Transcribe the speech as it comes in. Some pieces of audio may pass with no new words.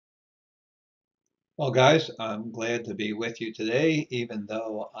Well, guys, I'm glad to be with you today, even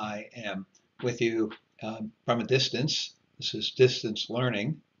though I am with you from a distance. This is distance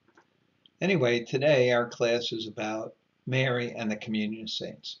learning. Anyway, today our class is about Mary and the Communion of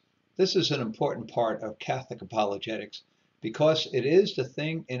Saints. This is an important part of Catholic apologetics because it is the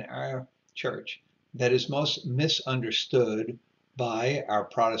thing in our church that is most misunderstood by our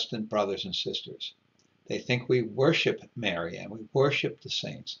Protestant brothers and sisters. They think we worship Mary and we worship the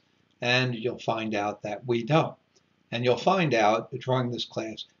saints, and you'll find out that we don't. And you'll find out during this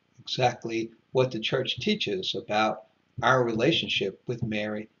class exactly what the church teaches about our relationship with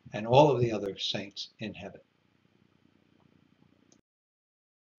Mary and all of the other saints in heaven.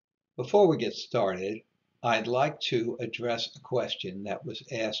 Before we get started, I'd like to address a question that was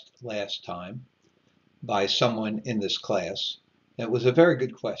asked last time by someone in this class. It was a very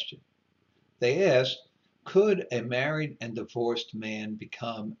good question. They asked, could a married and divorced man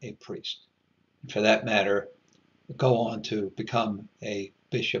become a priest? And for that matter, go on to become a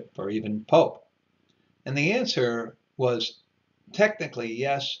bishop or even pope? And the answer was technically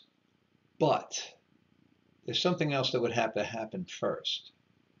yes, but there's something else that would have to happen first.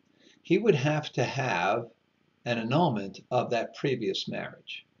 He would have to have an annulment of that previous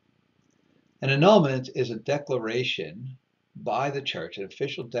marriage. An annulment is a declaration by the church, an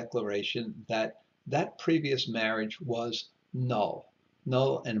official declaration that that previous marriage was null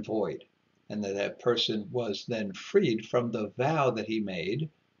and void, and that that person was then freed from the vow that he made.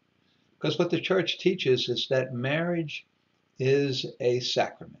 Because what the church teaches is that marriage is a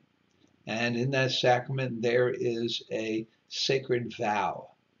sacrament. And in that sacrament, there is a sacred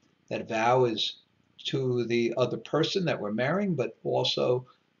vow. That vow is to the other person that we're marrying, but also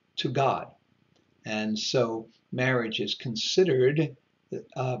to God. And so marriage is considered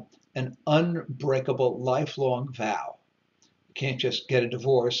uh, an unbreakable lifelong vow. You can't just get a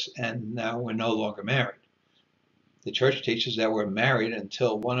divorce and now we're no longer married. The church teaches that we're married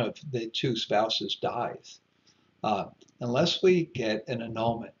until one of the two spouses dies, uh, unless we get an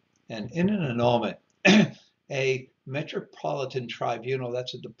annulment. And in an annulment, a metropolitan tribunal,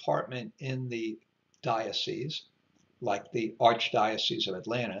 that's a department in the diocese, like the Archdiocese of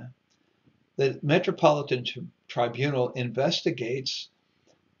Atlanta, the Metropolitan Tribunal investigates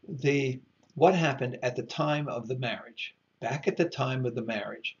the what happened at the time of the marriage, back at the time of the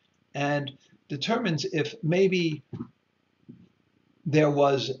marriage, and determines if maybe there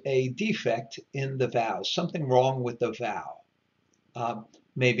was a defect in the vows, something wrong with the vow.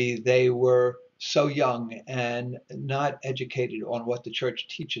 Maybe they were so young and not educated on what the church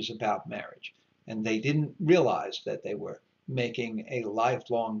teaches about marriage, and they didn't realize that they were making a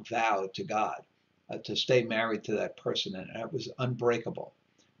lifelong vow to God to stay married to that person, and it was unbreakable.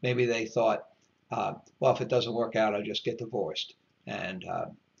 Maybe they thought, well, if it doesn't work out, I'll just get divorced and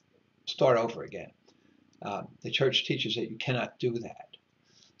start over again. The church teaches that you cannot do that.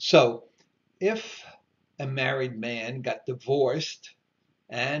 So if a married man got divorced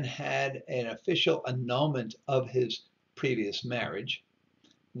and had an official annulment of his previous marriage,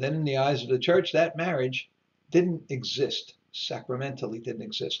 then in the eyes of the church, that marriage didn't exist, sacramentally didn't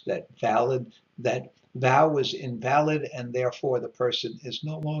exist. That vow was invalid, and therefore the person is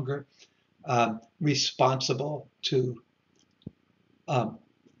no longer responsible to um,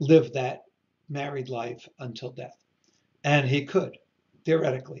 live that married life until death. And he could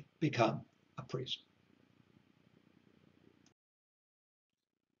theoretically become a priest.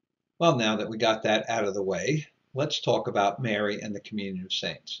 Well, now that we got that out of the way, let's talk about Mary and the communion of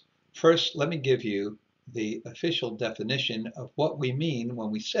saints. First, let me give you the official definition of what we mean when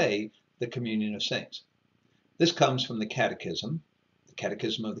we say the communion of saints. This comes from the Catechism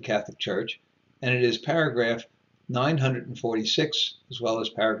of the Catholic Church, and it is paragraph 946 as well as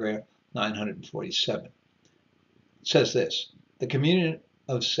paragraph 947. It says this: the communion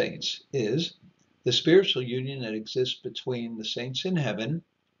of saints is the spiritual union that exists between the saints in heaven,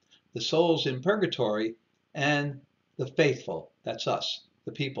 the souls in purgatory, and the faithful, that's us,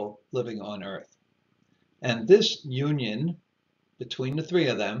 the people living on earth. And this union between the three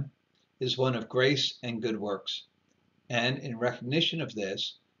of them is one of grace and good works. And in recognition of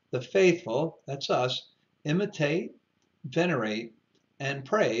this, the faithful, that's us, imitate, venerate, and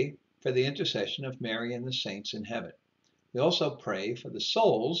pray for the intercession of Mary and the saints in heaven. We also pray for the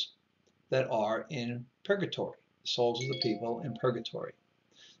souls that are in purgatory, the souls of the people in purgatory.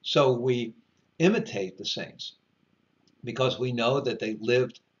 So we imitate the saints because we know that they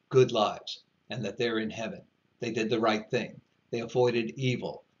lived good lives and that they're in heaven. They did the right thing. They avoided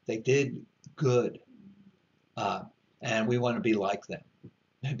evil. They did good. Uh, and we want to be like them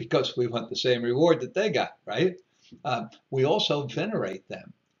because we want the same reward that they got, right? We also venerate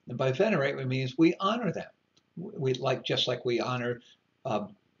them. And by venerate, it means we honor them. We like just like we honor uh,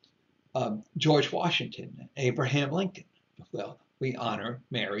 George Washington, Abraham Lincoln. Well, we honor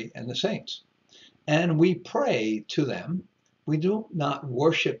Mary and the saints. And we pray to them. We do not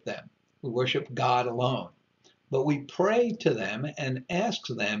worship them. We worship God alone. But we pray to them and ask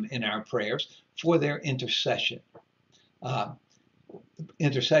them in our prayers for their intercession. Uh,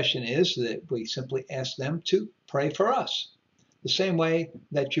 Intercession is that we simply ask them to pray for us, the same way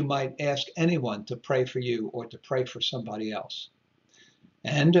that you might ask anyone to pray for you or to pray for somebody else.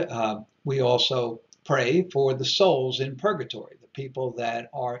 And we also pray for the souls in purgatory, the people that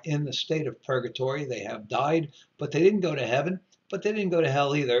are in the state of purgatory. They have died, but they didn't go to heaven, but they didn't go to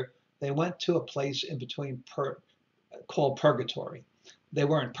hell either. They went to a place in between called purgatory. They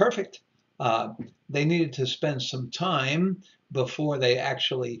weren't perfect. Uh, they needed to spend some time before they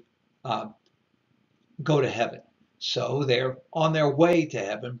actually uh, go to heaven. So they're on their way to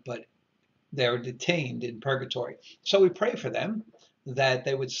heaven, but they're detained in purgatory. So we pray for them that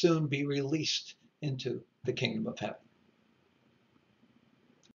they would soon be released into the kingdom of heaven.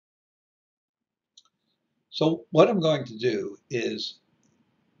 So what I'm going to do is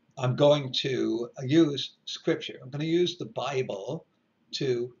I'm going to use scripture. I'm going to use the Bible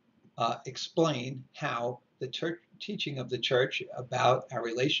to explain how the church teaching of the church about our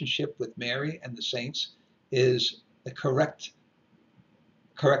relationship with Mary and the saints is the correct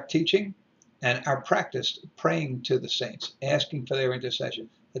teaching, and our practice praying to the saints, asking for their intercession,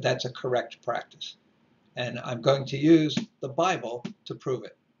 that's a correct practice. And I'm going to use the Bible to prove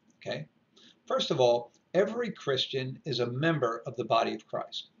it. Okay. First of all, every Christian is a member of the body of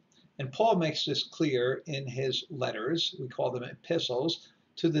Christ. And Paul makes this clear in his letters, we call them epistles,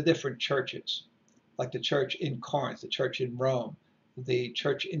 to the different churches, like the church in Corinth, the church in Rome, the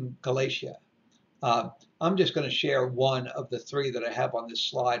church in Galatia. I'm just going to share one of the three that I have on this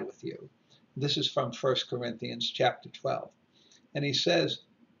slide with you. This is from 1 Corinthians chapter 12. And he says,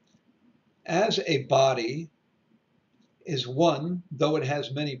 as a body is one, though it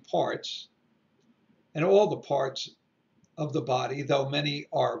has many parts, and all the parts of the body, though many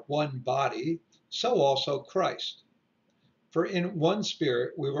are one body, so also Christ. For in one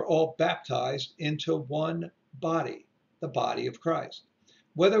spirit we were all baptized into one body, the body of Christ.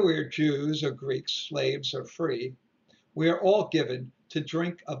 Whether we are Jews or Greeks, slaves or free, we are all given to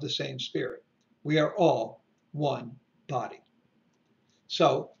drink of the same spirit. We are all one body.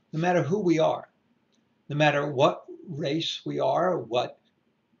 So no matter who we are, no matter what race we are, what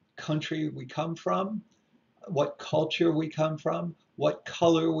country we come from, what culture we come from, what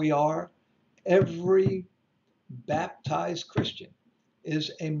color we are, every baptized Christian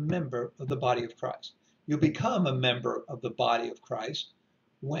is a member of the body of Christ. You become a member of the body of Christ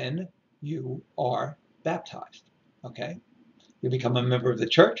when you are baptized. Okay? You become a member of the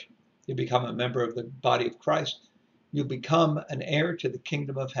church. You become a member of the body of Christ. You become an heir to the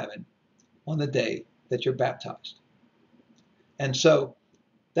kingdom of heaven on the day that you're baptized. And so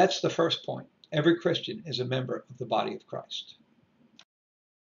that's the first point. Every Christian is a member of the body of Christ.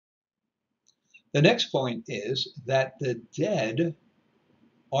 The next point is that the dead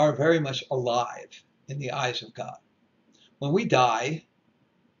are very much alive in the eyes of God. When we die,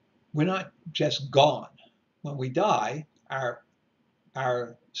 we're not just gone. When we die,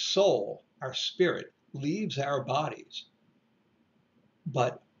 our soul, our spirit leaves our bodies,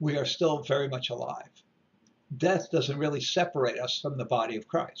 but we are still very much alive. Death doesn't really separate us from the body of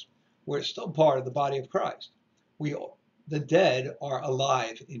Christ. We're still part of the body of Christ. The dead are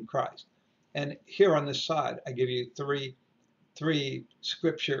alive in Christ. And here on this side, I give you three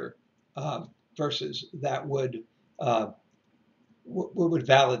scripture verses that would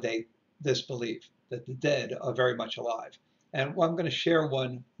validate this belief that the dead are very much alive. And I'm going to share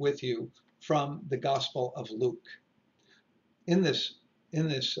one with you from the Gospel of Luke. In this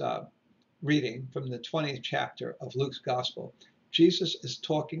reading from the 20th chapter of Luke's Gospel, Jesus is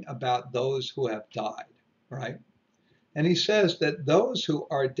talking about those who have died, right? And he says that those who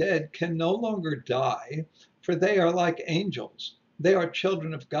are dead can no longer die, for they are like angels. They are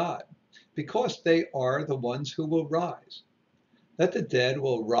children of God, because they are the ones who will rise. That the dead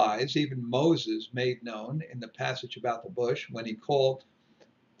will rise, even Moses made known in the passage about the bush when he called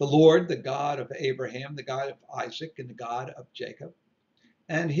the Lord the God of Abraham, the God of Isaac, and the God of Jacob.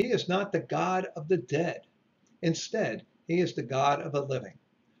 And he is not the God of the dead. Instead, he is the God of the living.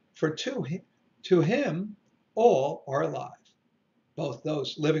 For to him all are alive, both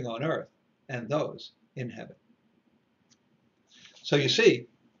those living on earth and those in heaven. So you see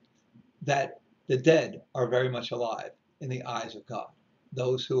that the dead are very much alive in the eyes of God.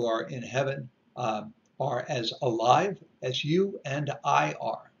 Those who are in heaven are as alive as you and I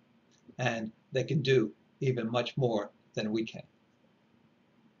are. and they can do even much more than we can.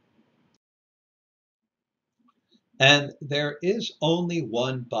 And there is only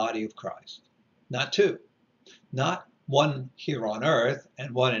one body of Christ, not two, not one here on earth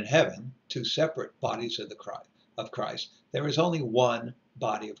and one in heaven, two separate bodies of Christ. There is only one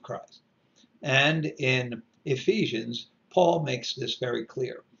body of Christ. And in Ephesians, Paul makes this very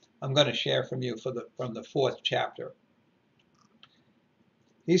clear. I'm going to share from you from the 4th chapter.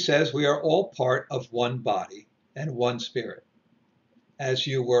 He says, we are all part of one body and one spirit, as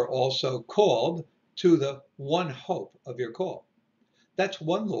you were also called to the one hope of your call. That's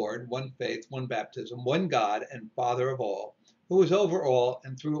one Lord, one faith, one baptism, one God and Father of all, who is over all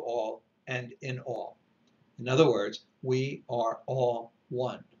and through all and in all. In other words, we are all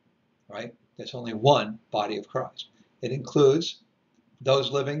one, right? There's only one body of Christ. It includes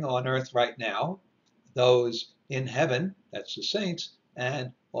those living on earth right now, those in heaven, that's the saints,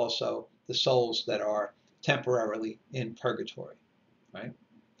 and also the souls that are temporarily in purgatory, right?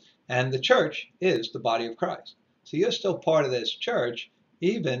 And the church is the body of Christ. So you're still part of this church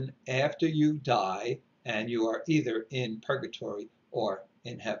even after you die and you are either in purgatory or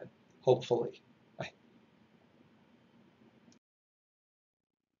in heaven, hopefully. Right?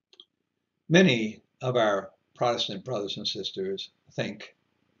 Many of our Protestant brothers and sisters think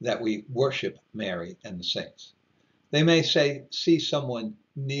that we worship Mary and the saints. They may see someone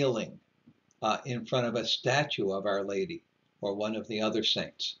kneeling in front of a statue of Our Lady or one of the other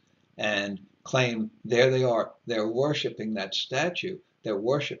saints and claim there they are. They're worshiping that statue. They're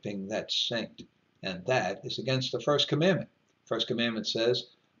worshiping that saint. And that is against the first commandment. First commandment says,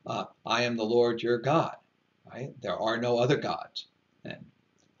 I am the Lord your God. Right? There are no other gods. And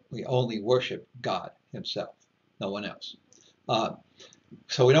we only worship God himself, no one else.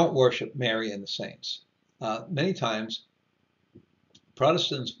 So we don't worship Mary and the saints. Many times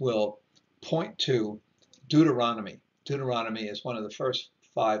Protestants will point to Deuteronomy. Deuteronomy is one of the first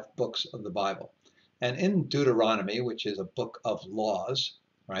 5 books of the Bible. And in Deuteronomy, which is a book of laws,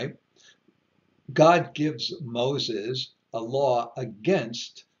 right, God gives Moses a law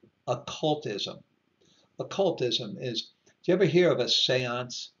against occultism. Occultism is, do you ever hear of a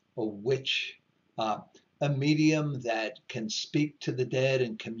seance, a witch, a medium that can speak to the dead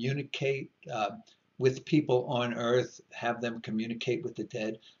and communicate with people on earth, have them communicate with the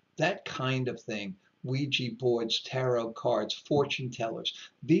dead? That kind of thing. Ouija boards, tarot cards, fortune tellers.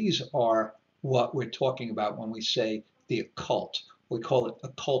 These are what we're talking about when we say the occult. We call it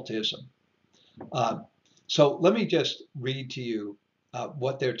occultism. So let me just read to you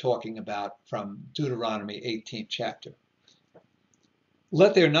what they're talking about from Deuteronomy 18th chapter.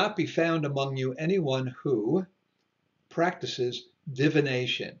 Let there not be found among you anyone who practices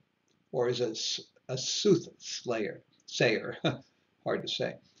divination or is a soothsayer, hard to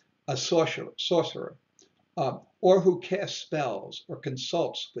say, a sorcerer, or who casts spells or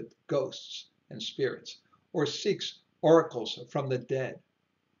consults with ghosts and spirits, or seeks oracles from the dead.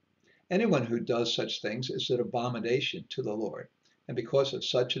 Anyone who does such things is an abomination to the Lord. And because of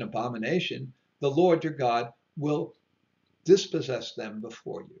such an abomination, the Lord your God will dispossess them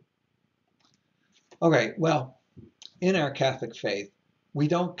before you. Okay, well, in our Catholic faith, we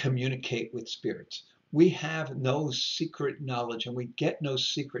don't communicate with spirits. We have no secret knowledge, and we get no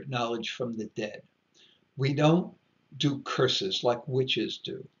secret knowledge from the dead. We don't do curses like witches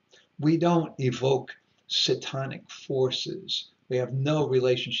do. We don't evoke satanic forces. We have no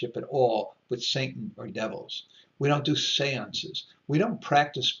relationship at all with Satan or devils. We don't do seances. We don't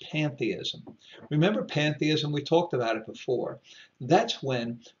practice pantheism. Remember pantheism? We talked about it before. That's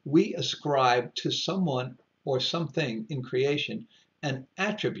when we ascribe to someone or something in creation an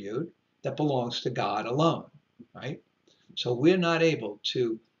attribute that belongs to God alone, right? So we're not able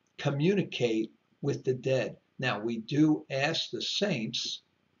to communicate with the dead. Now, we do ask the saints,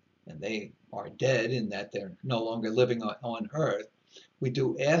 and they are dead in that they're no longer living on earth. We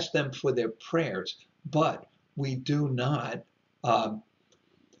do ask them for their prayers, but we do not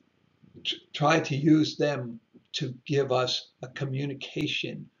try to use them to give us a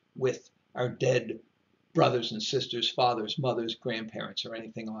communication with our dead brothers and sisters, fathers, mothers, grandparents, or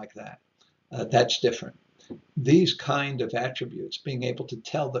anything like that. That's different. These kind of attributes, being able to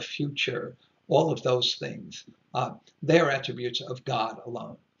tell the future, all of those things, they're attributes of God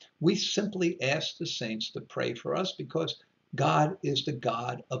alone. We simply ask the saints to pray for us because God is the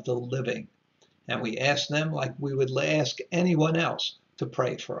God of the living. And we ask them like we would ask anyone else to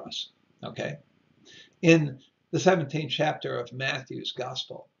pray for us. Okay? In the 17th chapter of Matthew's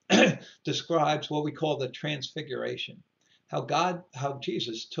Gospel, describes what we call the transfiguration. How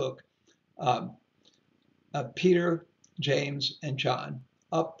Jesus took Peter, James, and John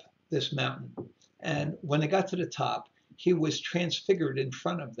up this mountain. And when they got to the top, he was transfigured in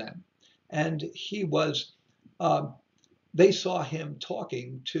front of them. And he was, um, they saw him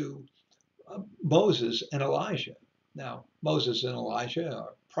talking to Moses and Elijah. Now, Moses and Elijah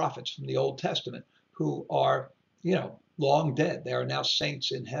are prophets from the Old Testament who are, long dead. They are now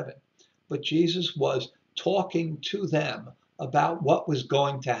saints in heaven. But Jesus was talking to them about what was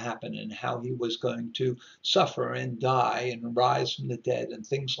going to happen and how he was going to suffer and die and rise from the dead and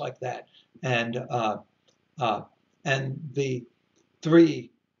things like that. And uh, and the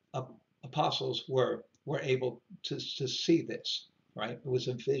three apostles were able to see this. Right? It was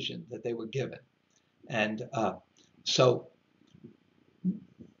a vision that they were given. And so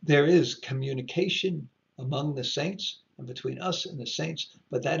there is communication among the saints and between us and the saints,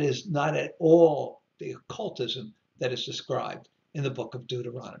 but that is not at all the occultism that is described in the book of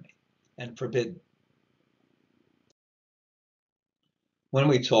Deuteronomy and forbidden. When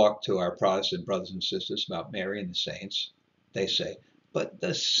we talk to our Protestant brothers and sisters about Mary and the saints, they say, but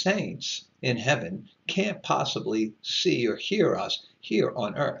the saints in heaven can't possibly see or hear us here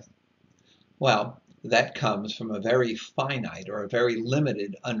on earth. Well, that comes from a very finite or a very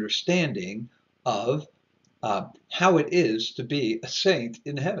limited understanding of how it is to be a saint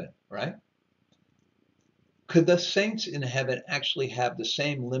in heaven, right? Could the saints in heaven actually have the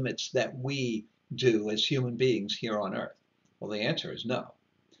same limits that we do as human beings here on earth? Well, the answer is no.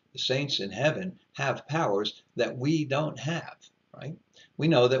 The saints in heaven have powers that we don't have, right? We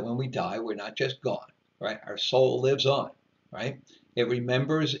know that when we die, we're not just gone, right? Our soul lives on, right? It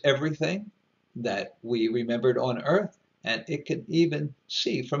remembers everything that we remembered on earth, and it can even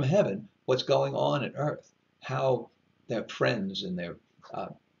see from heaven what's going on at earth, how their friends and their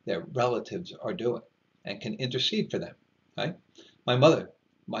relatives are doing, and can intercede for them. Right? My mother,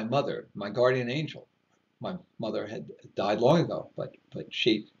 my guardian angel. My mother had died long ago, but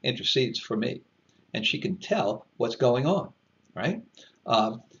she intercedes for me, and she can tell what's going on. Right?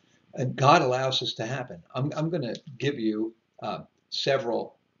 And God allows this to happen. I'm going to give you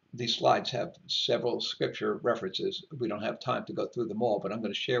several. These slides have several scripture references. We don't have time to go through them all, but I'm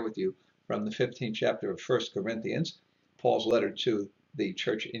going to share with you from the 15th chapter of 1 Corinthians, Paul's letter to the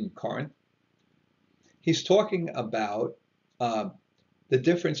church in Corinth. He's talking about the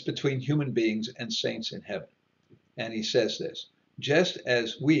difference between human beings and saints in heaven. And he says this, just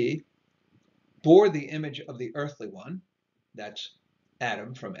as we bore the image of the earthly one, that's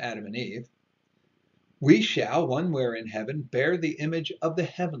Adam from Adam and Eve, we shall, when we're in heaven, bear the image of the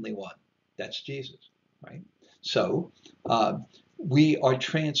heavenly one. That's Jesus, right? So we are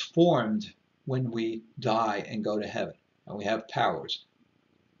transformed when we die and go to heaven, and we have powers.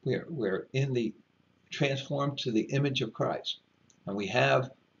 We're in the transformed to the image of Christ, and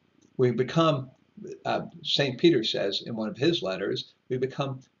we become. St. Peter says in one of his letters, we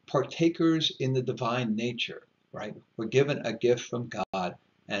become partakers in the divine nature, right? We're given a gift from God,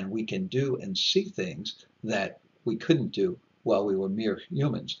 and we can do and see things that we couldn't do while we were mere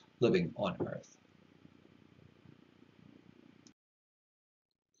humans living on earth.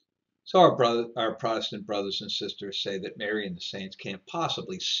 So our Protestant brothers and sisters say that Mary and the saints can't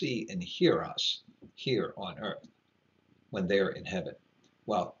possibly see and hear us here on earth when they're in heaven.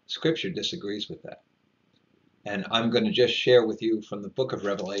 Well, Scripture disagrees with that. And I'm going to just share with you from the book of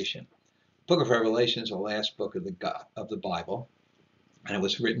Revelation. The book of Revelation is the last book of the Bible, and it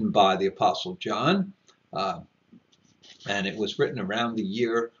was written by the Apostle John, and it was written around the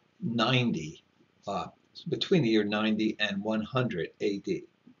year 90, between the year 90 and 100 AD.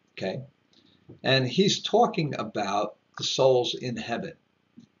 Okay, and he's talking about the souls in heaven,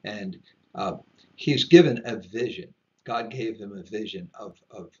 and he's given a vision. God gave him a vision of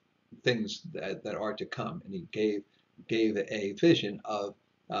things that are to come, and he gave a vision of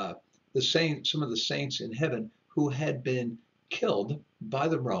some of the saints in heaven who had been killed by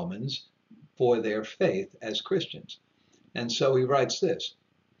the Romans for their faith as Christians. And so he writes this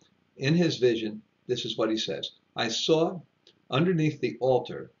in his vision. This is what he says: I saw underneath the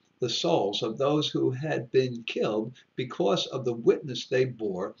altar the souls of those who had been killed because of the witness they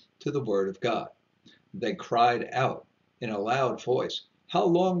bore to the word of God. They cried out in a loud voice, how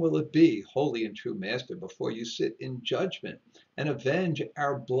long will it be, holy and true Master, before you sit in judgment and avenge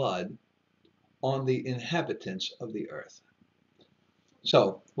our blood on the inhabitants of the earth?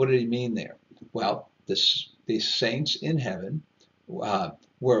 So what did he mean there? Well, the saints in heaven were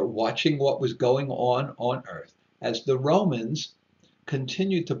watching what was going on earth as the Romans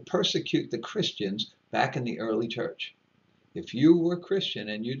continued to persecute the Christians back in the early church. If you were Christian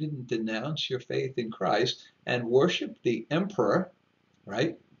and you didn't denounce your faith in Christ and worship the emperor,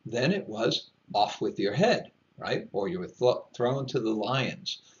 right, then it was off with your head, right? Or you were thrown to the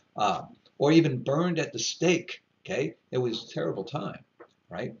lions. uh, or even burned at the stake. Okay, it was a terrible time,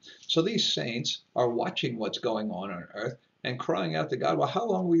 right? So these saints are watching what's going on earth and crying out to God, well, how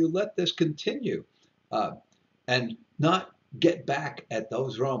long will you let this continue? Uh, and not get back at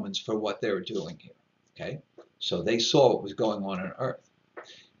those Romans for what they were doing here. Okay, so they saw what was going on earth.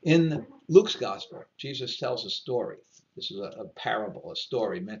 In Luke's gospel, Jesus tells a story. This is a parable, a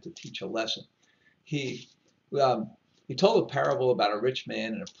story meant to teach a lesson. He um, he told a parable about a rich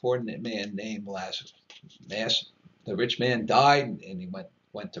man and a poor man named Lazarus. The rich man died and he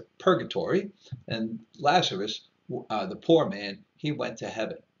went to purgatory, and Lazarus, the poor man, he went to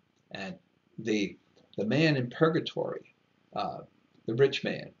heaven. And the the man in purgatory, uh, the rich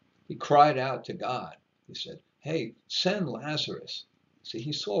man, he cried out to God. He said, "Hey, send Lazarus." See,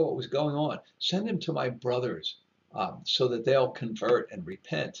 he saw what was going on. Send him to my brothers, so that they'll convert and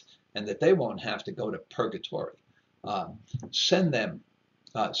repent, and that they won't have to go to purgatory. Um, send them,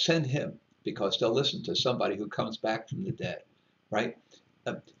 send him, because they'll listen to somebody who comes back from the dead, right?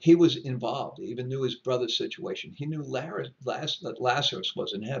 He was involved. He even knew his brother's situation. He knew that Lazarus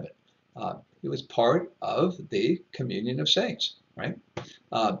was in heaven. He was part of the communion of saints, right?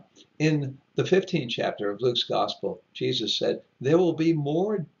 Uh, in the 15th chapter of Luke's Gospel, Jesus said, there will be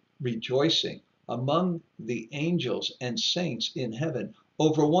more rejoicing among the angels and saints in heaven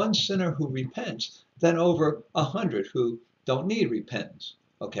over one sinner who repents than over 100 who don't need repentance.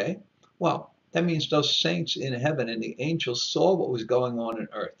 Okay? Well, that means those saints in heaven and the angels saw what was going on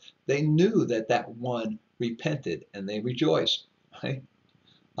earth. They knew that that one repented and they rejoiced. Right?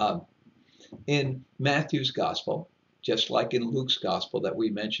 Um, in Matthew's gospel, just like in Luke's gospel that we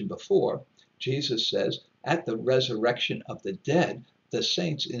mentioned before, Jesus says, at the resurrection of the dead, the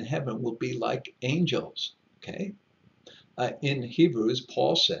saints in heaven will be like angels. Okay? In Hebrews,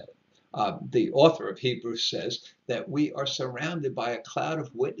 Paul said, the author of Hebrews says that we are surrounded by a cloud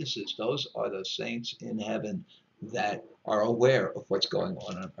of witnesses. Those are the saints in heaven that are aware of what's going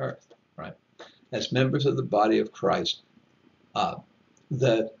on earth, right? As members of the body of Christ, uh,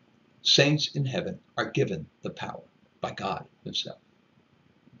 the saints in heaven are given the power by God Himself.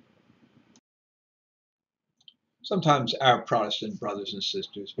 Sometimes our Protestant brothers and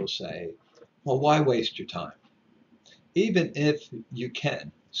sisters will say, well, why waste your time? Even if you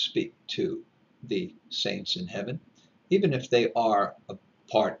can speak to the saints in heaven, even if they are a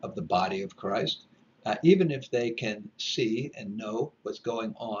part of the body of Christ, even if they can see and know what's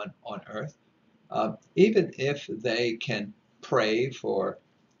going on earth, even if they can pray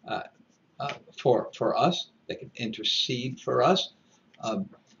uh, for us, they can intercede for us. Um,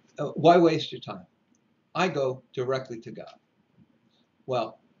 why waste your time? I go directly to God.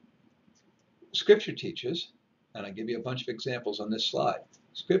 Well, Scripture teaches, and I give you a bunch of examples on this slide.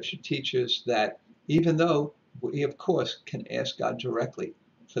 Scripture teaches that even though we, of course, can ask God directly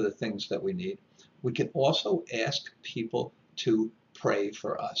for the things that we need, we can also ask people to pray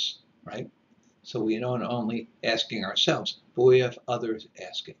for us, right? So we don't only asking ourselves, but we have others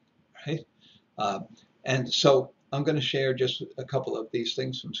asking, right? Uh, and so I'm going to share just a couple of these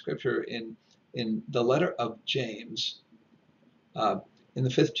things from Scripture in the letter of James. Uh, in the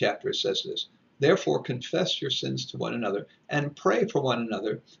 5th chapter, it says this: therefore, confess your sins to one another and pray for one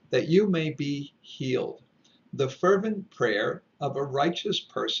another that you may be healed. The fervent prayer of a righteous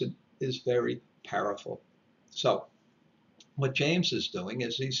person is very powerful. So, what James is doing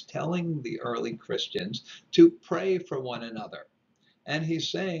is he's telling the early Christians to pray for one another. And he's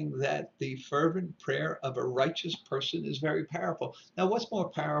saying that the fervent prayer of a righteous person is very powerful. Now, what's more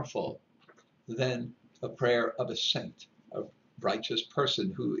powerful than a prayer of a saint, a righteous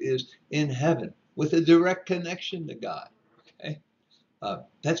person who is in heaven with a direct connection to God? Okay,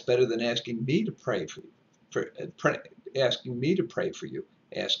 that's better than asking me to pray for you, asking me to pray for you,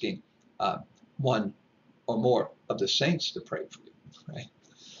 asking uh, one or more of the saints to pray for you.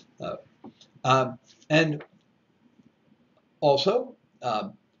 Right? Uh, and also,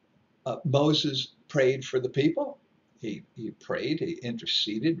 Moses prayed for the people. He prayed, he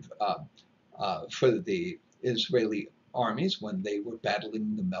interceded for the Israeli armies when they were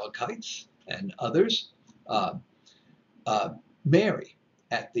battling the Amalekites and others. Uh, uh, Mary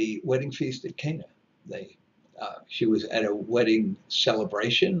at the wedding feast at Cana, she was at a wedding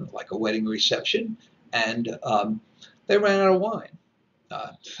celebration, like a wedding reception, and they ran out of wine.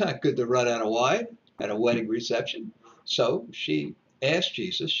 It's not good to run out of wine at a wedding reception. So she asked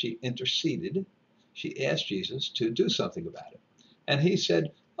Jesus, she interceded, she asked Jesus to do something about it. And he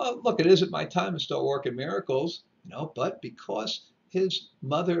said, oh, look, it isn't my time to start working miracles, but because his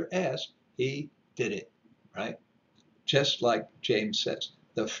mother asked, he did it, right? Just like James says,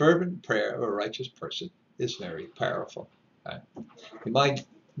 the fervent prayer of a righteous person is very powerful. Right? You might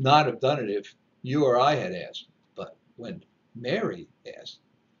not have done it if you or I had asked. But when Mary asked,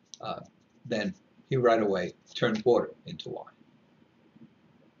 uh, then he right away turned water into wine.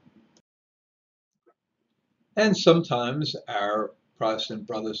 And sometimes our Protestant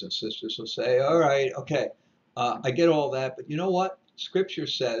brothers and sisters will say, all right, okay, I get all that, but you know what? Scripture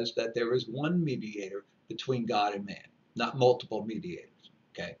says that there is one mediator between God and man, not multiple mediators,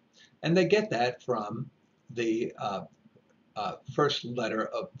 okay? And they get that from the first letter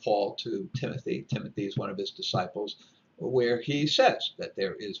of Paul to Timothy. Timothy is one of his disciples, where he says that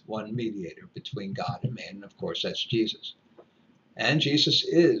there is one mediator between God and man, and of course, that's Jesus. And Jesus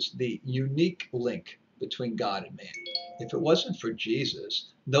is the unique link between God and man. If it wasn't for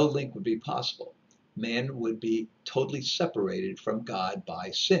Jesus, no link would be possible. Man would be totally separated from God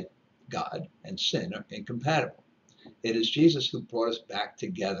by sin. God and sin are incompatible. It is Jesus who brought us back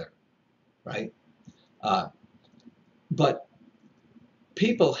together, right? Uh, but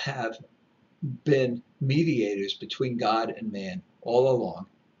people have been mediators between God and man all along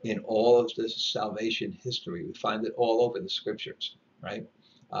in all of this salvation history. We find it all over the scriptures, right?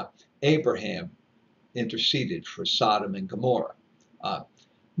 Uh, Abraham interceded for Sodom and Gomorrah. Uh,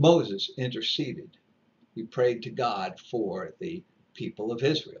 Moses interceded. He prayed to God for the people of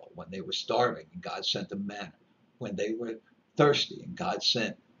Israel when they were starving, and God sent them manna. When they were thirsty, and God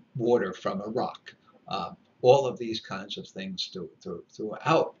sent water from a rock. All of these kinds of things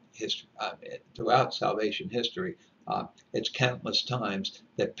throughout history, throughout salvation history, it's countless times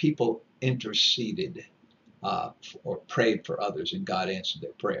that people interceded or prayed for others, and God answered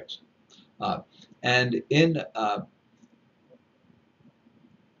their prayers. Uh, and in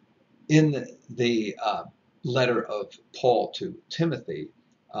the letter of Paul to Timothy,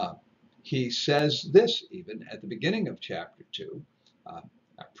 uh, he says this even at the beginning of chapter 2. Our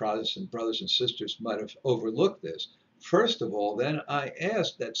Protestant brothers and sisters might have overlooked this. First of all, then I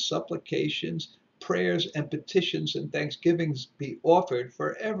ask that supplications, prayers, and petitions and thanksgivings be offered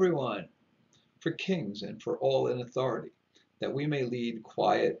for everyone, for kings and for all in authority, that we may lead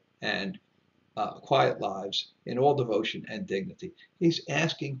quiet lives in all devotion and dignity. He's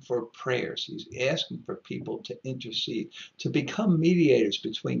asking for prayers. He's asking for people to intercede, to become mediators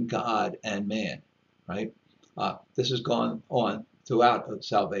between God and man, right? This has gone on throughout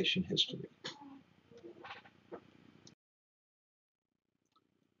salvation history.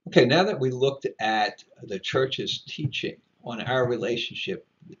 Okay, now that we looked at the church's teaching on our relationship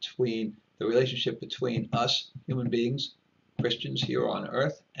between us human beings, Christians here on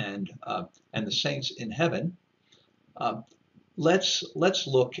earth, and the saints in heaven, um, let's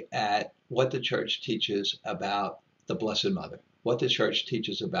look at what the church teaches about the Blessed Mother, what the church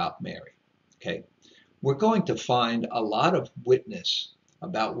teaches about Mary. Okay, we're going to find a lot of witness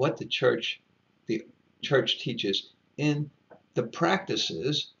about what the church teaches in the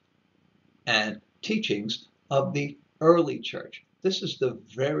practices and teachings of the early church. This is the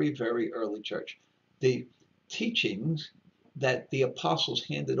very, very early church. The teachings that the apostles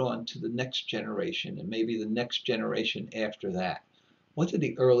handed on to the next generation and maybe the next generation after that. What did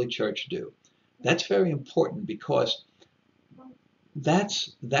the early church do? That's very important because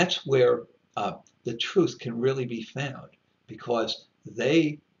that's where the truth can really be found, because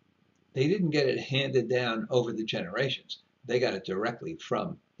they didn't get it handed down over the generations. They got it directly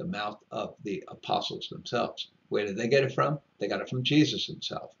from the mouth of the apostles themselves. Where did they get it from? They got it from Jesus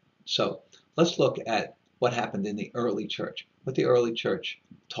himself. So let's look at what happened in the early church, what the early church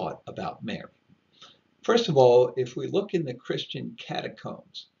taught about Mary. First of all, if we look in the Christian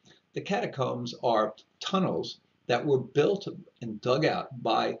catacombs, the catacombs are tunnels that were built and dug out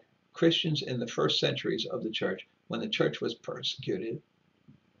by Christians in the first centuries of the church when the church was persecuted,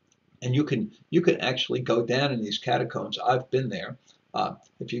 and you can actually go down in these catacombs. I've been there.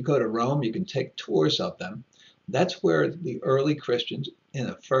 If you go to Rome, you can take tours of them. That's where the early Christians in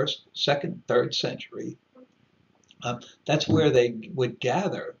the first, second, third century, that's where they would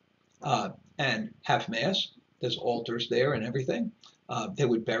gather and have mass. There's altars there and everything. They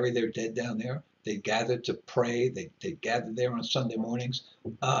would bury their dead down there. They gathered to pray. They gathered there on Sunday mornings,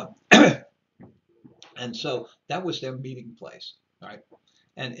 uh, and so that was their meeting place. All right.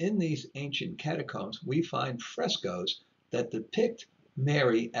 And in these ancient catacombs, we find frescoes that depict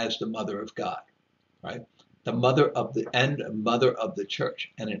Mary as the mother of God, right? The mother of the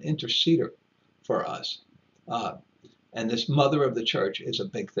church, and an interceder for us. Uh, and this mother of the church is a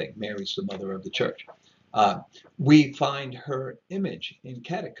big thing. Mary's the mother of the church. We find her image in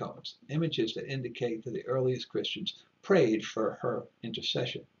catacombs, images that indicate that the earliest Christians prayed for her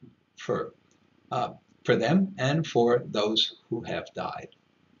intercession, for uh, for them and for those who have died.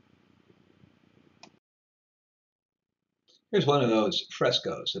 Here's one of those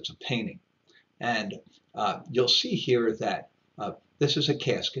frescoes. It's a painting. And you'll see here that this is a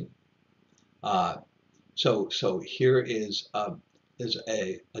casket. Uh, so here is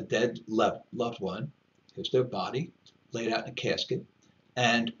a dead loved one. Here's their body laid out in a casket.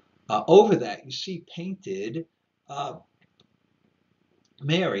 And over that, you see painted uh,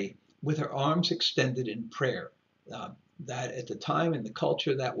 Mary with her arms extended in prayer. That at the time in the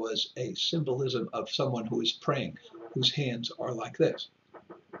culture, that was a symbolism of someone who is praying, whose hands are like this.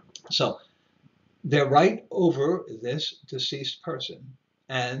 So they're right over this deceased person,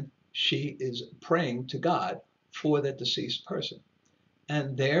 and she is praying to God for that deceased person.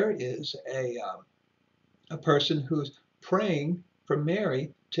 And there is a person who's praying for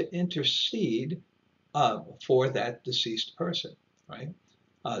Mary to intercede for that deceased person, right?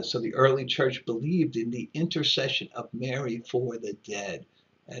 So the early church believed in the intercession of Mary for the dead.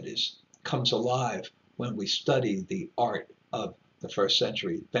 That is, comes alive when we study the art of the first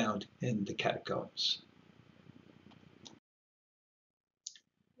century found in the catacombs.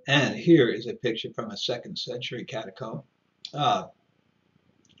 And here is a picture from a second century catacomb. Uh,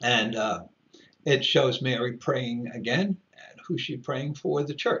 and It shows Mary praying again. And who's she praying for?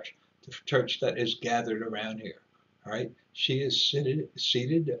 The church that is gathered around here. All right. She is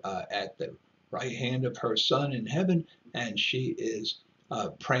seated at the right hand of her Son in heaven, and she is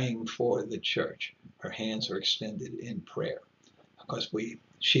praying for the church. Her hands are extended in prayer because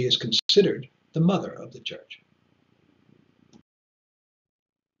she is considered the mother of the church.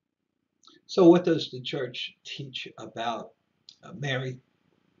 So, what does the church teach about Mary?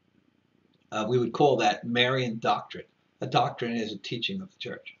 We would call that Marian doctrine. A doctrine is a teaching of the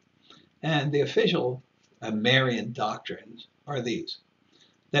church. And the official Marian doctrines are these: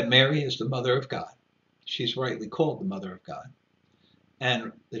 that Mary is the mother of God. She's rightly called the mother of God.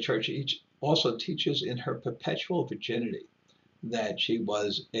 And the church also teaches in her perpetual virginity that she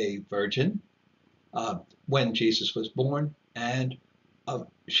was a virgin when Jesus was born, and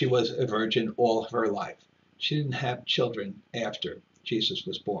she was a virgin all of her life. She didn't have children after Jesus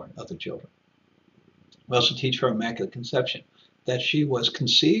was born, other children. We also teach her Immaculate Conception, that she was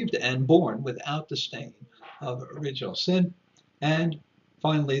conceived and born without the stain of original sin. And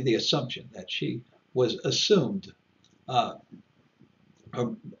finally, the Assumption, that she was assumed, uh,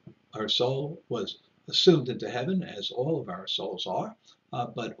 her, her soul was assumed into heaven, as all of our souls are,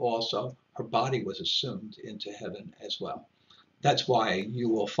 but also her body was assumed into heaven as well. That's why you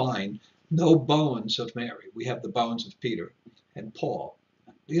will find no bones of Mary. We have the bones of Peter and Paul,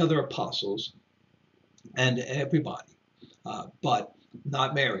 the other apostles, and everybody, but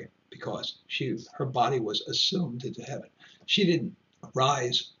not Mary, because her body was assumed into heaven. She didn't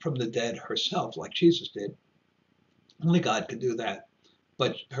rise from the dead herself like Jesus did. Only God could do that,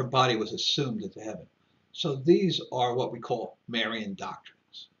 but her body was assumed into heaven. So these are what we call Marian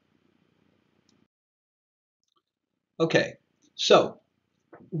doctrines. Okay, so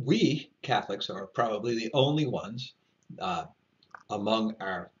we Catholics are probably the only ones uh, among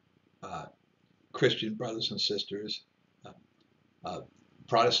our uh, Christian brothers and sisters. Uh, uh,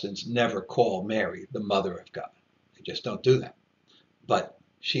 Protestants never call Mary the Mother of God. They just don't do that. But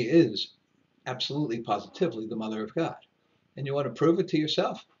she is absolutely positively the Mother of God. And you want to prove it to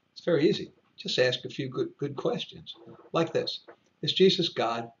yourself? It's very easy. Just ask a few good questions like this: is Jesus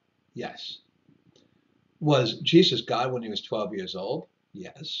God? Yes. Was Jesus God when he was 12 years old?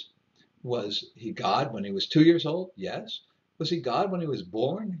 Yes. Was he God when he was 2 years old? Yes. Was he God when he was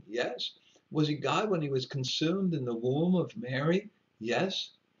born? Yes. Was he God when he was consumed in the womb of Mary?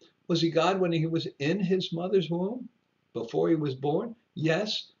 Yes. Was he God when he was in his mother's womb before he was born?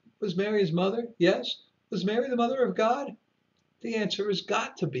 Yes. Was Mary his mother? Yes. Was Mary the mother of God? The answer has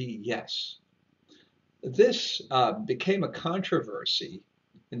got to be yes. This became a controversy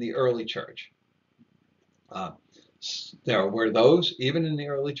in the early church. Uh, there were those, even in the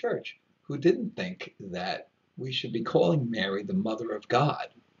early church, who didn't think that we should be calling Mary the Mother of God,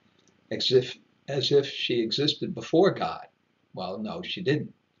 as if she existed before God. Well, no, she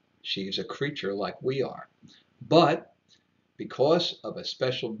didn't. She is a creature like we are. But because of a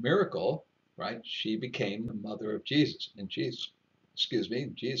special miracle, right, she became the mother of Jesus. And Jesus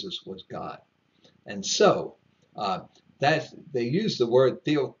was God. And so that they use the word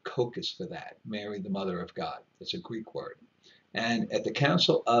Theotokos for that, Mary, the Mother of God. It's a Greek word. And at the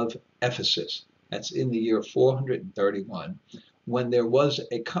Council of Ephesus, that's in the year 431, when there was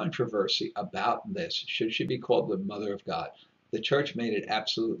a controversy about this, should she be called the Mother of God, the church made it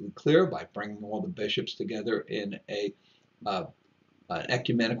absolutely clear by bringing all the bishops together in uh, an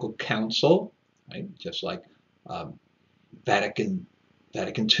ecumenical council, right? Just like um, Vatican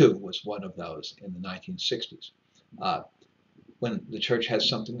II was one of those in the 1960s. Uh, when the church has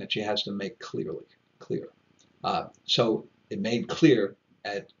something that she has to make clear. So it made clear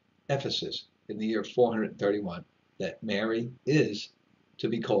at Ephesus in the year 431 that Mary is to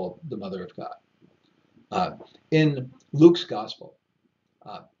be called the Mother of God. In Luke's Gospel,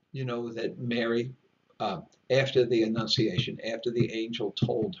 you know that Mary, after the Annunciation, after the angel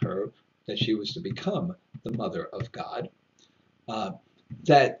told her that she was to become the Mother of God,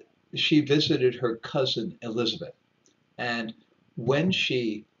 that she visited her cousin Elizabeth. And when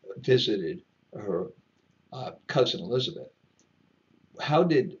she visited her cousin Elizabeth, how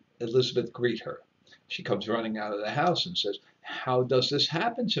did Elizabeth greet her? She comes running out of the house and says, "How does this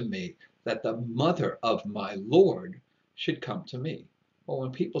happen to me that the mother of my Lord should come to me?" Well,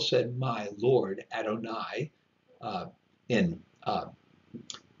 when people said "my Lord," Adonai, uh, in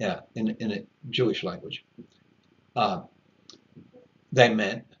yeah, in a Jewish language, uh, they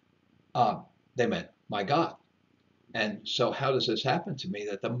meant they meant my God. And so, how does this happen to me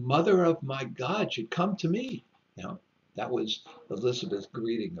that the mother of my God should come to me? You know, that was Elizabeth's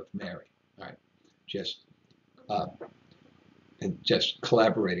greeting of Mary. All right, just uh, and just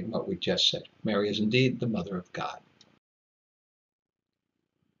collaborating what we just said. Mary is indeed the mother of God.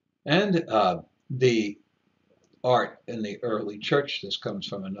 And the art in the early church, this comes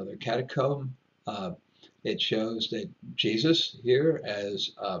from another catacomb. Uh, it shows that Jesus here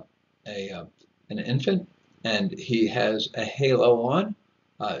as a an infant, and he has a halo on,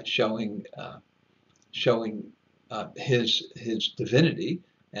 showing showing his divinity.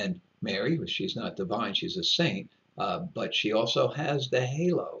 And Mary, she's not divine, she's a saint, but she also has the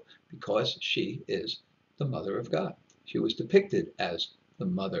halo because she is the mother of God. She was depicted as the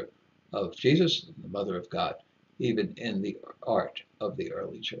mother of Jesus, the mother of God, even in the art of the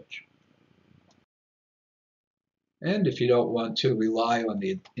early church. And if you don't want to rely on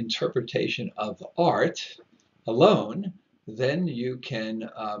the interpretation of art alone, then you can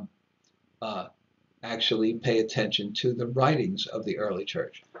uh, actually pay attention to the writings of the early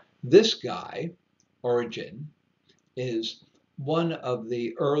church. This guy, Origen, is one of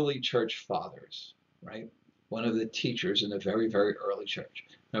the early church fathers, right? One of the teachers in the very, very early church.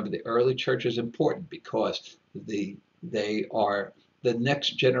 Remember, the early church is important because they are the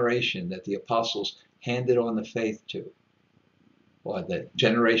next generation that the apostles handed on the faith to, or the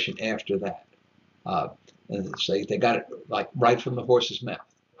generation after that. Uh, and so they got it like right from the horse's mouth.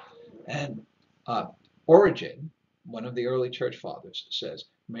 And uh, Origen, one of the early church fathers, says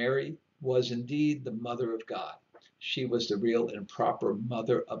Mary was indeed the mother of God. She was the real and proper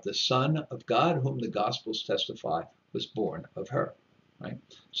mother of the Son of God, whom the Gospels testify was born of her. Right?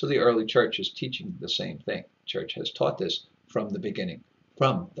 So the early church is teaching the same thing. The church has taught this from the beginning,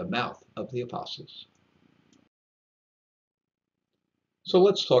 from the mouth of the apostles. So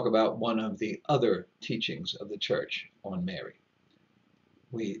let's talk about one of the other teachings of the church on Mary.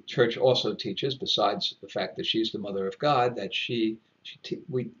 Church also teaches, besides the fact that she's the mother of God, that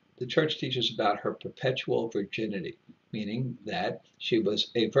the church teaches about her perpetual virginity, meaning that she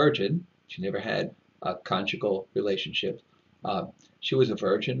was a virgin. She never had a conjugal relationship. Uh, she was a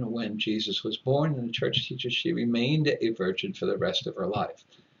virgin when Jesus was born, and the church teaches she remained a virgin for the rest of her life.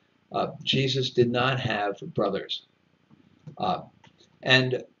 Jesus did not have brothers. Uh,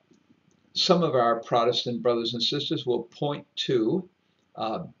 and some of our Protestant brothers and sisters will point to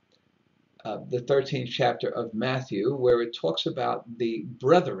uh, the 13th chapter of Matthew, where it talks about the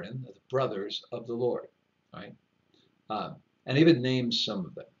brethren, the brothers of the Lord, right? And even names some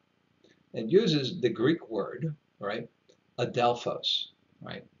of them. It uses the Greek word, right, adelphos,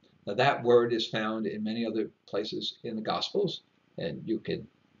 right? Now that word is found in many other places in the Gospels, and you can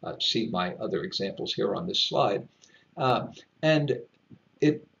see my other examples here on this slide. And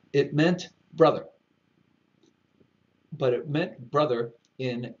it meant brother, but it meant brother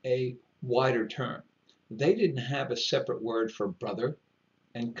in a wider term. They didn't have a separate word for brother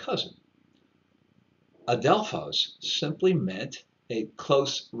and cousin. Adelphos simply meant a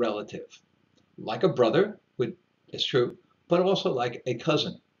close relative, like a brother, which is true, but also like a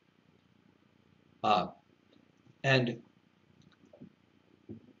cousin. Uh, and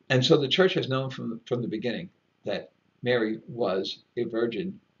and so the church has known from the beginning that Mary was a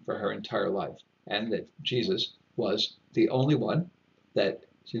virgin for her entire life, and that Jesus was the only one that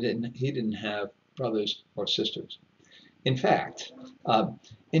he didn't have brothers or sisters. In fact,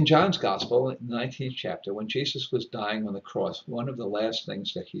 in John's Gospel, in the 19th chapter, when Jesus was dying on the cross, one of the last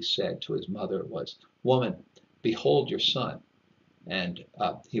things that he said to his mother was, "Woman, behold your son." And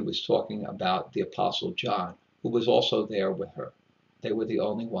he was talking about the Apostle John, who was also there with her. They were the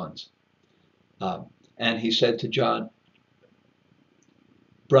only ones. Um, and he said to John,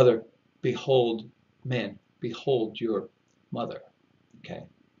 "Brother, behold, man, behold your mother. Okay.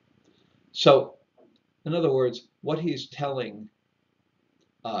 So, in other words, what he's telling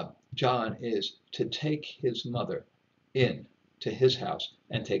John is to take his mother in to his house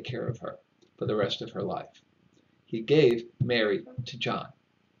and take care of her for the rest of her life. He gave Mary to John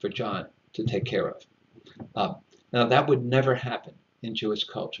for John to take care of. Um, Now, that would never happen in Jewish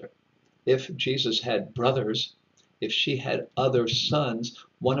culture. If Jesus had brothers, if she had other sons,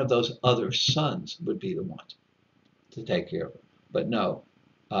 one of those other sons would be the one to take care of her. But no,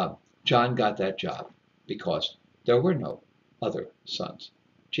 uh, John got that job because there were no other sons.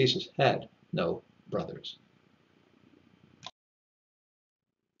 Jesus had no brothers.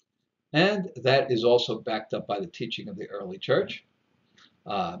 And that is also backed up by the teaching of the early church.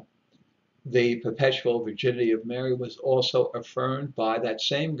 Uh, the perpetual virginity of Mary was also affirmed by that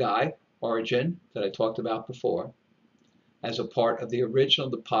same guy, Origen, that I talked about before, as a part of the original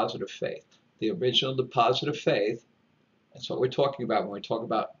deposit of faith. The original deposit of faith, that's what we're talking about when we talk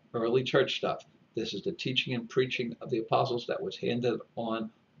about early church stuff. This is the teaching and preaching of the apostles that was handed on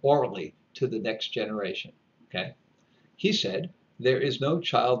orally to the next generation. Okay? He said, there is no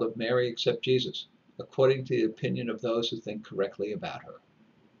child of Mary except Jesus, according to the opinion of those who think correctly about her.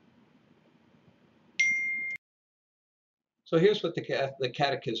 So here's what the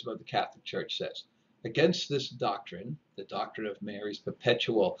Catechism of the Catholic Church says. Against this doctrine, the doctrine of Mary's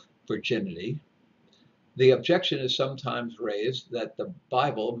perpetual virginity, the objection is sometimes raised that the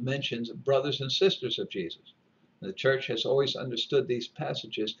Bible mentions brothers and sisters of Jesus. The Church has always understood these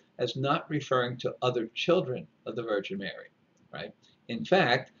passages as not referring to other children of the Virgin Mary, right? In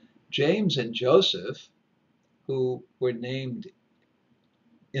fact, James and Joseph, who were named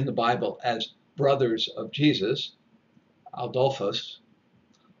in the Bible as brothers of Jesus, Adolphus,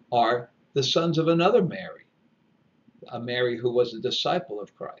 are the sons of another Mary, a Mary who was a disciple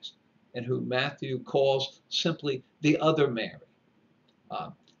of Christ, and who Matthew calls simply the other Mary.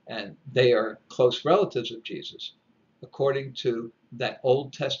 Um, and they are close relatives of Jesus, according to that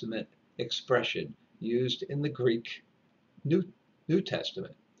Old Testament expression used in the Greek New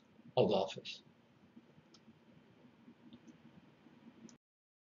Testament, Adolphus.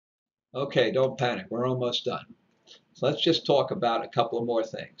 Okay, don't panic. We're almost done. So let's just talk about a couple of more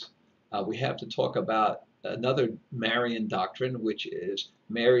things. We have to talk about another Marian doctrine, which is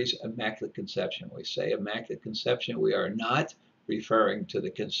Mary's Immaculate Conception. We say Immaculate Conception, we are not referring to the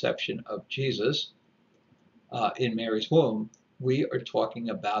conception of Jesus in Mary's womb. We are talking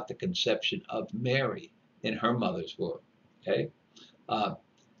about the conception of Mary in her mother's womb. Okay? Uh,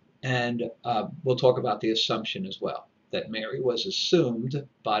 and we'll talk about the Assumption as well, that Mary was assumed,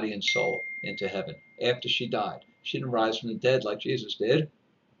 body and soul, into heaven after she died. She didn't rise from the dead like Jesus did,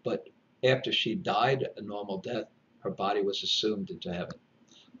 but after she died a normal death, her body was assumed into heaven.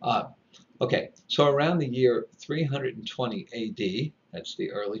 Okay, so around the year 320 AD, that's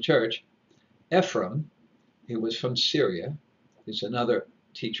the early church, Ephraim, he was from Syria, he's another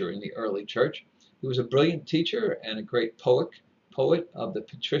teacher in the early church. He was a brilliant teacher and a great poet of the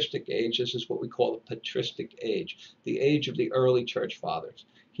patristic age. This is what we call the patristic age, the age of the early church fathers.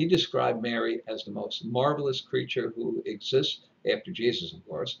 He described Mary as the most marvelous creature who exists, after Jesus, of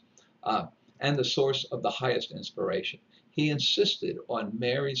course, and the source of the highest inspiration. He insisted on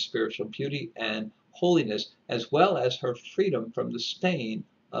Mary's spiritual beauty and holiness, as well as her freedom from the stain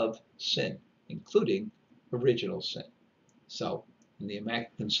of sin, including original sin. So, in the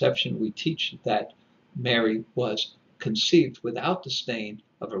Immaculate Conception, we teach that Mary was conceived without the stain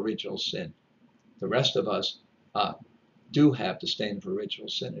of original sin. The rest of us do have the stain of original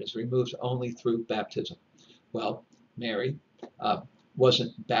sin. It is removed only through baptism. Well, Mary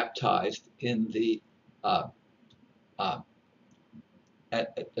wasn't baptized in the,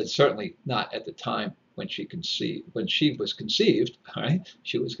 certainly not at the time when she was conceived. Right?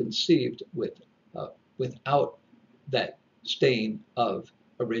 She was conceived without that stain of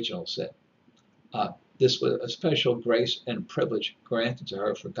original sin. This was a special grace and privilege granted to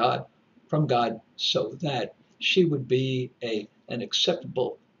her from God, so that she would be an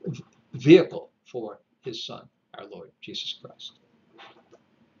acceptable vehicle for his Son, our Lord Jesus Christ.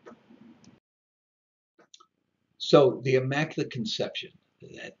 So the Immaculate Conception,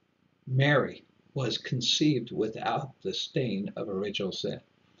 that Mary was conceived without the stain of original sin,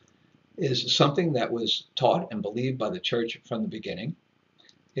 is something that was taught and believed by the church from the beginning.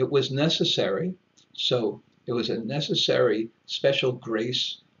 It was necessary, so it was a necessary special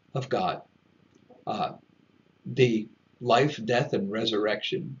grace of God. The life, death, and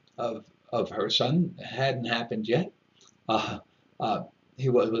resurrection of her Son hadn't happened yet. Uh, he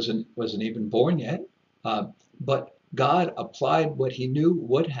wasn't even born yet. But God applied what he knew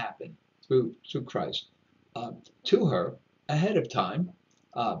would happen through Christ to her ahead of time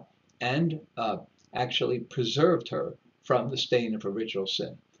and actually preserved her from the stain of original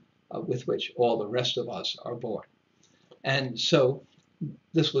sin with which all the rest of us are born. And so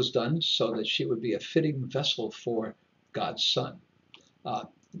this was done so that she would be a fitting vessel for God's Son.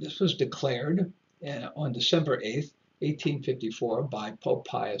 This was declared on December 8th, 1854, by Pope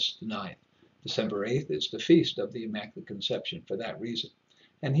Pius IX. December 8th is the feast of the Immaculate Conception for that reason.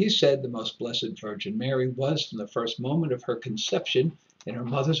 And he said the Most Blessed Virgin Mary was, from the first moment of her conception in her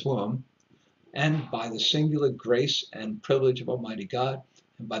mother's womb, and by the singular grace and privilege of Almighty God,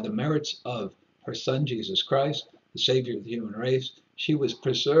 and by the merits of her Son Jesus Christ, the Savior of the human race, she was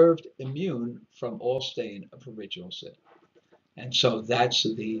preserved immune from all stain of original sin. And so that's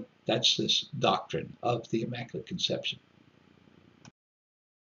this doctrine of the Immaculate Conception.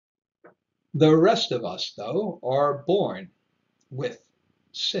 The rest of us, though, are born with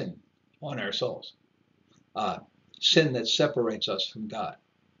sin on our souls, uh, sin that separates us from God.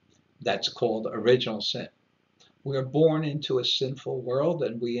 That's called original sin. We're born into a sinful world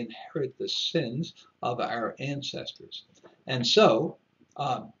and we inherit the sins of our ancestors. And so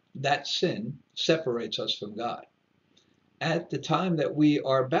that sin separates us from God. At the time that we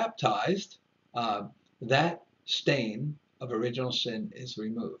are baptized, that stain of original sin is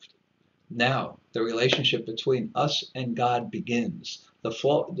removed. Now, the relationship between us and God begins.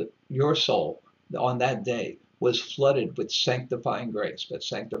 Your soul on that day was flooded with sanctifying grace. But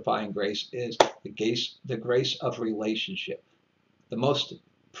sanctifying grace is the grace of relationship, the most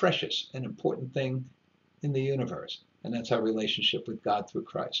precious and important thing in the universe. And that's our relationship with God through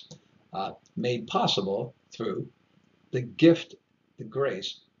Christ, made possible through the gift, the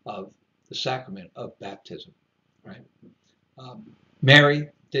grace of the sacrament of baptism, right? Mary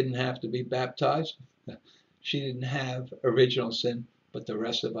didn't have to be baptized. She didn't have original sin, but the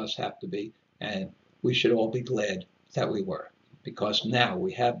rest of us have to be. And we should all be glad that we were, because now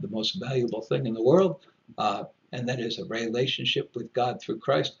we have the most valuable thing in the world, and that is a relationship with God through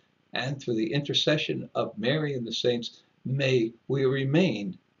Christ. And through the intercession of Mary and the saints, may we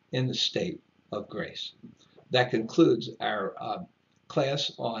remain in the state of grace. That concludes our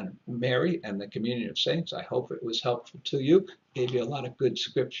class on Mary and the communion of saints. I hope it was helpful to you. Gave you a lot of good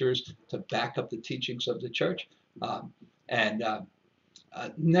scriptures to back up the teachings of the church. And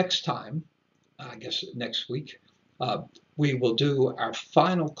next time, I guess next week, we will do our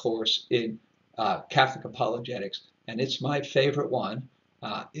final course in Catholic Apologetics, and it's my favorite one.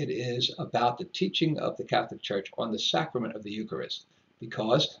 It is about the teaching of the Catholic Church on the sacrament of the Eucharist,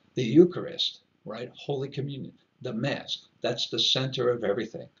 because the Eucharist, right, Holy Communion, the Mass, that's the center of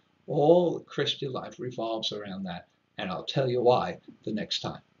everything. All Christian life revolves around that, and I'll tell you why the next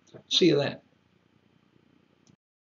time. See you then.